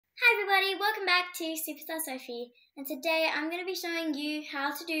everybody, welcome back to Superstar Sophie, and today I'm going to be showing you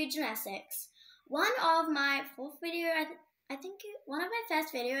how to do gymnastics. One of my first videos, I think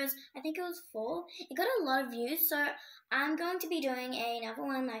it was 4, it got a lot of views, so I'm going to be doing another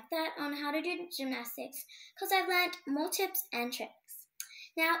one like that on how to do gymnastics, because I've learned more tips and tricks.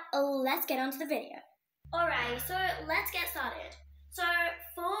 Now, let's get on to the video. Alright, so let's get started. So,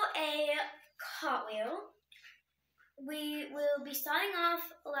 for a cartwheel, we will be starting off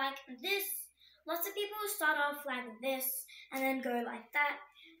like this. Lots of people start off like this and then go like that.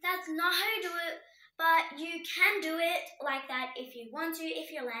 That's not how you do it, but you can do it like that if you want to,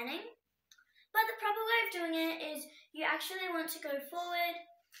 if you're learning. But the proper way of doing it is you actually want to go forward,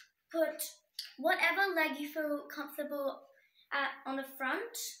 put whatever leg you feel comfortable at on the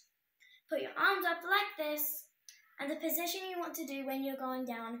front, put your arms up like this, and the position you want to do when you're going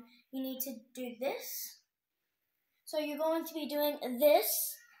down, you need to do this. So you're going to be doing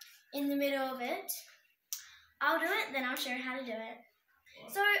this in the middle of it. I'll do it, then I'll show you how to do it.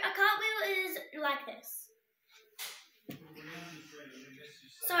 So a cartwheel is like this.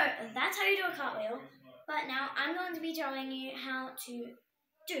 So that's how you do a cartwheel. But now I'm going to be showing you how to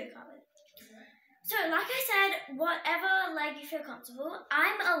do a cartwheel. So like I said, whatever leg you feel comfortable.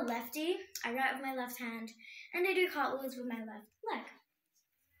 I'm a lefty. I write with my left hand. And I do cartwheels with my left leg.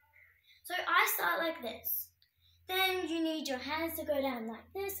 So I start like this. Then you need your hands to go down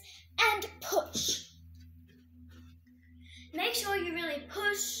like this and push. Make sure you really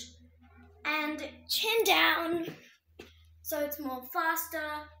push and chin down so it's more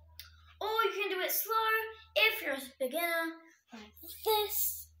faster. Or you can do it slow if you're a beginner, like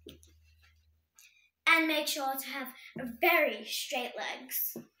this. And make sure to have very straight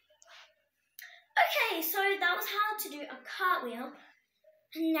legs. Okay, so that was how to do a cartwheel.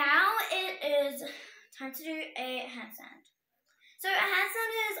 Now it is time to do a handstand. So a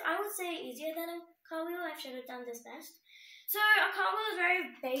handstand is, I would say, easier than a cartwheel. I should have done this best. So a cartwheel is very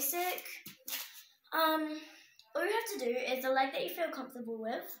basic. All you have to do is the leg that you feel comfortable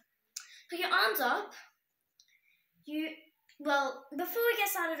with. Put your arms up. Before we get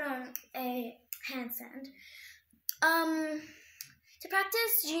started on a handstand, to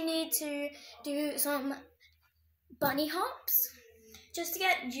practice you need to do some bunny hops just to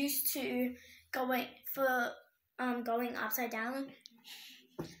get used to going upside down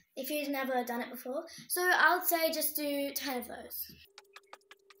if you've never done it before. So I would say just do 10 of those.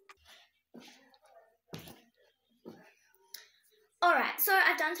 Alright, so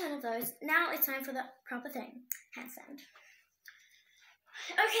I've done 10 of those. Now it's time for the proper thing, handstand.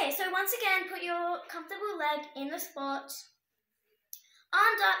 Okay, so once again, put your comfortable leg in the spot,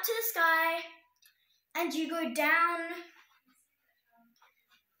 arms up to the sky, and you go down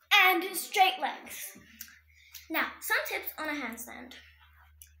and straight legs. Now, some tips on a handstand.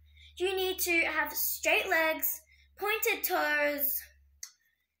 You need to have straight legs, pointed toes,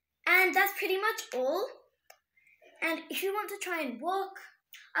 and that's pretty much all. And if you want to try and walk,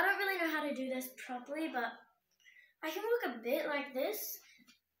 I don't really know how to do this properly, but I can walk a bit like this.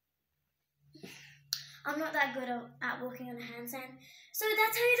 I'm not that good at walking on a handstand. So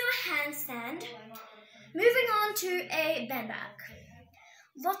that's how you do a handstand. Moving on to a bend back.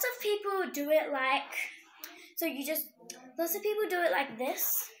 Lots of people do it like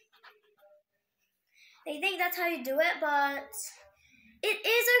this. They think that's how you do it, but it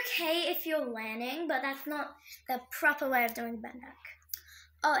is okay if you're learning, but that's not the proper way of doing bend back.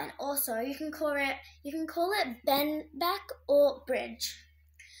 Oh, and also you can call it bend back or bridge.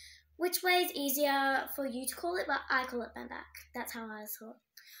 Which way is easier for you to call it, but I call it bend back. That's how I call it.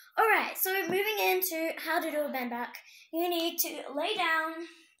 Alright, so moving into how to do a bend back, you need to lay down,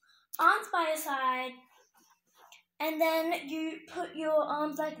 arms by your side, and then you put your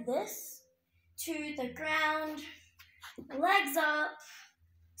arms like this to the ground, legs up,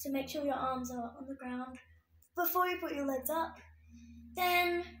 so make sure your arms are on the ground before you put your legs up.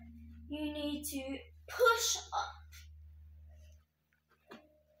 Then you need to push up.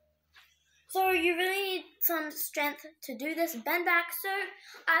 So you really need some strength to do this bend back, so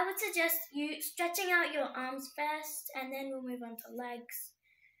I would suggest you stretching out your arms first, and then we'll move on to legs,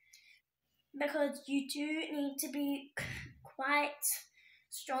 because you do need to be quite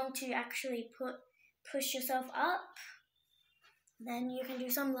strong to actually push yourself up. Then you can do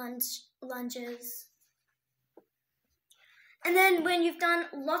some lunges. And then when you've done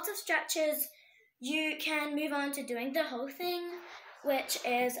lots of stretches, you can move on to doing the whole thing, which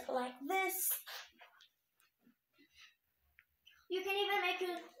is like this. You can even make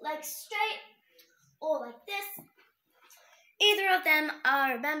your legs straight or like this. Either of them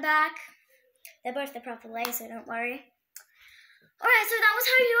are bend back. They're both the proper way, so don't worry. Alright, so that was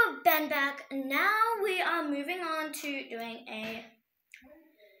how you do a bend back. Now we are moving on to doing a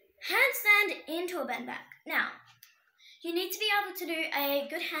handstand into a bend back. Now, you need to be able to do a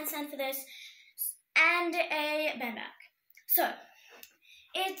good handstand for this and a bend back. So,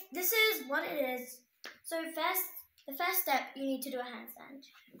 this is what it is. So the first step, you need to do a handstand.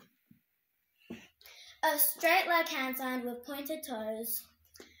 A straight leg handstand with pointed toes.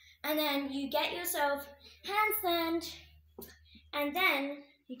 And then you get yourself handstand. And then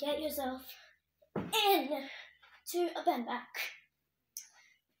you get yourself in to a bend back.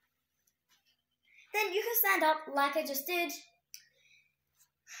 Then you can stand up like I just did.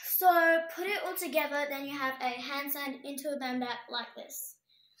 So put it all together, then you have a handstand into a bend back like this.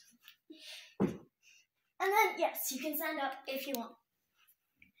 And then, yes, you can stand up if you want.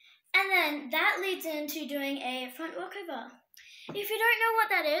 And then that leads into doing a front walkover. If you don't know what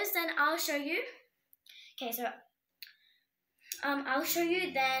that is, then I'll show you. Okay, so I'll show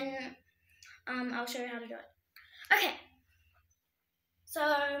you, then I'll show you how to do it. Okay, so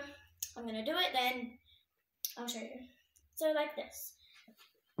I'm going to do it, then I'll show you. So like this.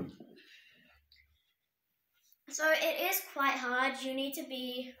 So it is quite hard. You need to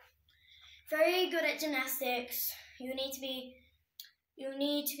be very good at gymnastics. You need to be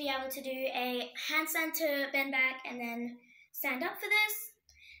able to do a handstand to bend back and then stand up for this.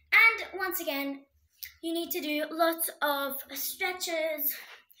 And once again, you need to do lots of stretches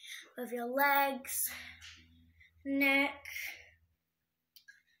of your legs, neck,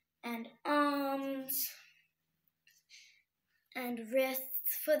 and arms, and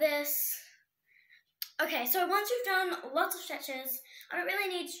wrists for this. Okay, so once you've done lots of stretches, I don't really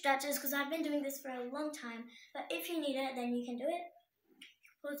need stretches because I've been doing this for a long time, but if you need it, then you can do it.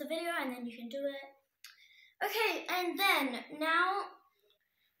 Pause the video and then you can do it. Okay, and then now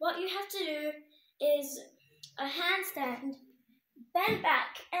what you have to do is a handstand, bend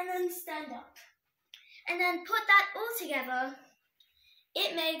back, and then stand up. And then put that all together.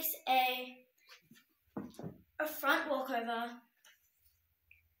 It makes a front walkover.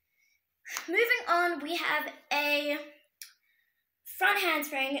 Moving on, we have a front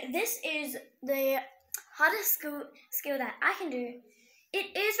handspring. This is the hardest skill that I can do.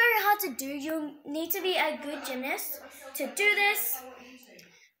 It is very hard to do. You need to be a good gymnast to do this.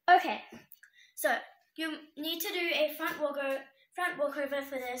 Okay, so you need to do a front walkover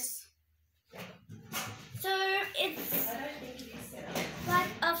for this. So it's like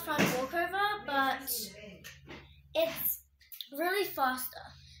a front walkover, but it's really faster.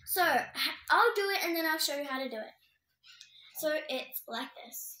 So I'll do it and then I'll show you how to do it. So it's like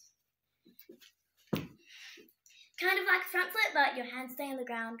this. Kind of like a front flip, but your hands stay on the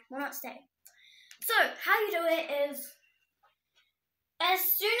ground, will not stay. So how you do it is, as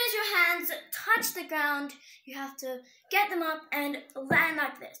soon as your hands touch the ground, you have to get them up and land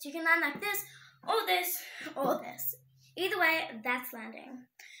like this. You can land like this, or this, or this. Either way, that's landing.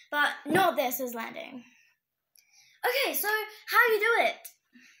 But not this is landing. Okay, so how you do it?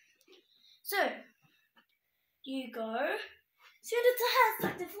 So, you go, as soon as the hands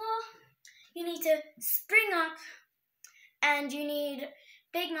touch the floor, you need to spring up, and you need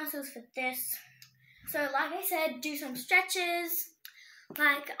big muscles for this. So like I said, do some stretches,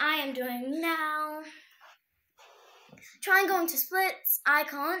 like I am doing now. Try and go into splits. I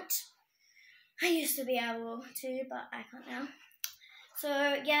can't. I used to be able to, but I can't now.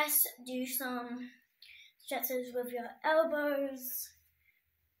 So yes, do some stretches with your elbows.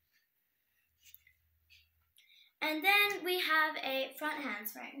 And then we have a front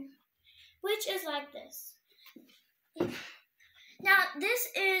handspring, which is like this. Now, this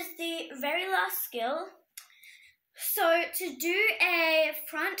is the very last skill. So to do a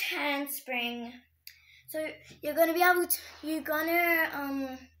front handspring, so you're gonna be able to, you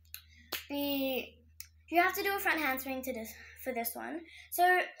have to do a front handspring for this one. So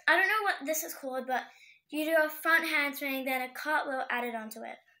I don't know what this is called, but you do a front handspring, then a cartwheel added onto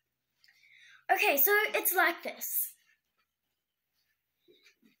it. Okay, so it's like this.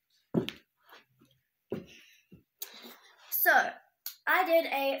 So I did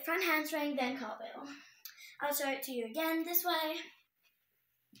a front handspring, then cartwheel. I'll show it to you again this way.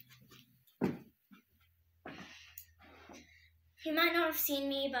 You might not have seen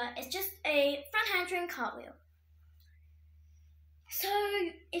me, but it's just a front handspring cartwheel. So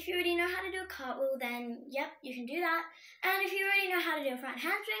if you already know how to do a cartwheel, then yep, you can do that. And if you already know how to do a front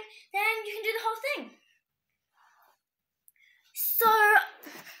handspring, then you can do the whole thing. So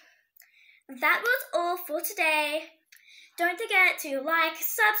that was all for today. Don't forget to like,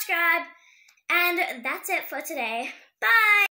 subscribe, and that's it for today. Bye!